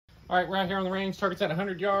All right, we're out here on the range. Target's at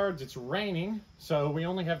 100 yards. It's raining, so we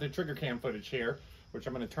only have the trigger cam footage here, which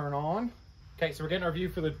I'm going to turn on. Okay, so we're getting our view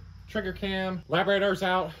for the trigger cam. Lab radar's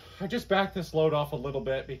out. I just backed this load off a little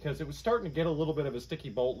bit because it was starting to get a little bit of a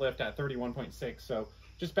sticky bolt lift at 31.6. So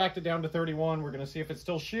just backed it down to 31. We're going to see if it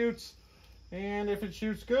still shoots. And if it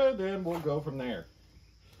shoots good, then we'll go from there.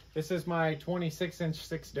 This is my 26-inch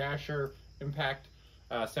 6-dasher impact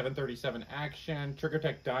 737 action,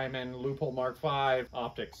 TriggerTech Diamond, Loophole Mark V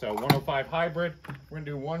optic. So 105 hybrid. We're gonna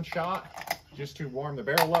do one shot just to warm the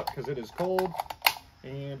barrel up because it is cold.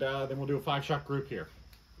 And then we'll do a 5-shot group here.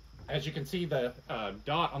 As you can see, the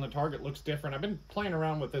dot on the target looks different. I've been playing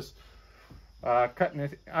around with this, cutting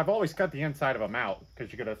it. I've always cut the inside of them out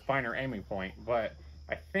because you get a finer aiming point, but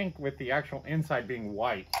I think with the actual inside being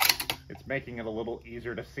white, it's making it a little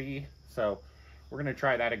easier to see. So we're gonna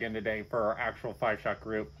try that again today for our actual 5-shot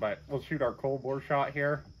group, but we'll shoot our cold bore shot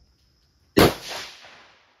here. So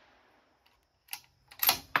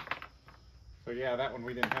yeah, that one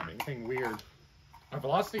we didn't have anything weird. Our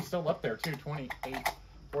velocity's still up there too,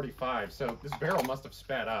 28.45. So this barrel must have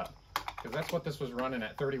sped up because that's what this was running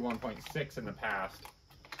at 31.6 in the past.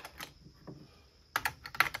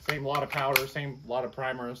 Same lot of powder, same lot of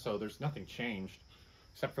primer, so there's nothing changed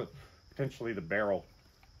except for potentially the barrel.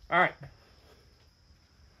 All right.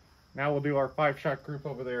 Now we'll do our 5-shot group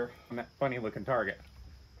over there on that funny looking target.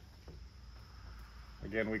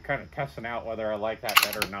 Again, we kind of testing out whether I like that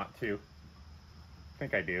better or not too. I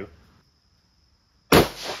think I do.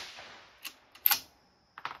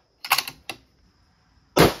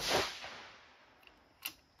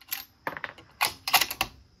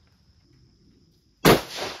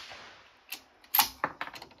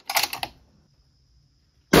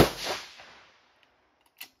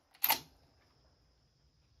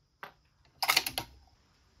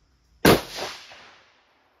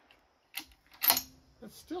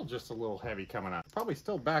 It's still just a little heavy coming out. Probably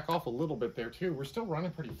still back off a little bit there too. We're still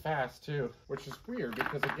running pretty fast too, which is weird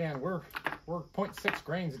because again, we're 0.6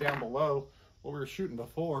 grains down below what we were shooting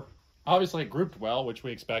before. Obviously it grouped well, which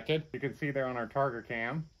we expected. You can see there on our target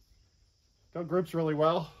cam. Still groups really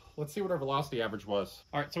well. Let's see what our velocity average was.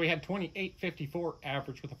 All right, so we had 28.54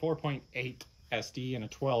 average with a 4.8 SD and a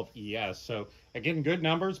 12 ES. So again, good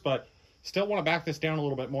numbers, but still want to back this down a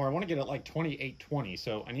little bit more. I want to get it like 28.20,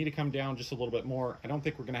 so I need to come down just a little bit more. I don't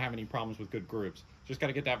think we're going to have any problems with good groups. Just got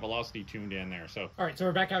to get that velocity tuned in there. So, all right, so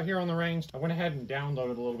we're back out here on the range. I went ahead and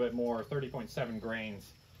downloaded a little bit more, 30.7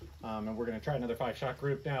 grains, and we're going to try another 5-shot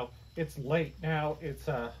group. Now, it's late now. It's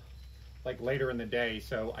like later in the day,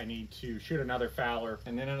 so I need to shoot another Fowler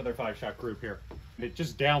and then another 5-shot group here. It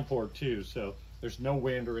just downpoured too, so there's no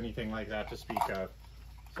wind or anything like that to speak of.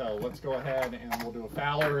 So let's go ahead and we'll do a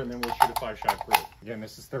Fowler and then we'll shoot a 5-shot group. Again,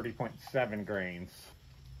 this is 30.7 grains.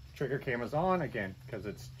 Trigger cam is on again because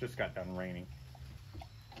it's just got done raining.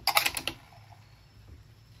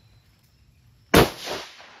 All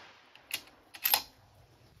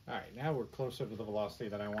right, now we're closer to the velocity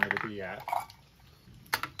that I wanted to be at.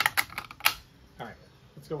 All right,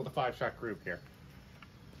 let's go with a 5-shot group here.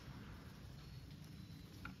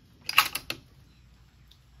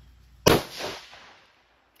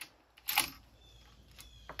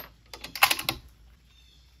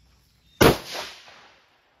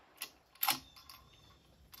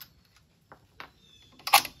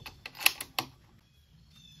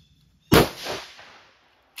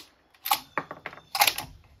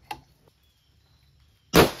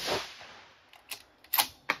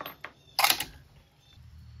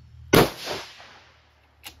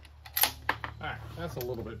 All right, that's a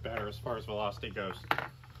little bit better as far as velocity goes.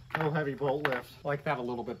 No heavy bolt lift. Like that a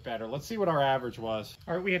little bit better. Let's see what our average was.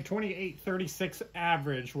 All right, we had 28.36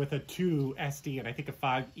 average with a 2 SD and I think a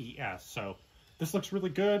 5 ES. So this looks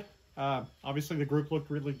really good. Obviously the group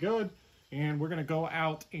looked really good, and we're gonna go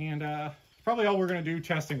out and probably all we're gonna do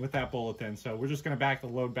testing with that bullet then. So we're just gonna back the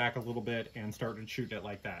load back a little bit and start to shoot it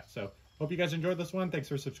like that. So hope you guys enjoyed this one. Thanks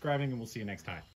for subscribing, and we'll see you next time.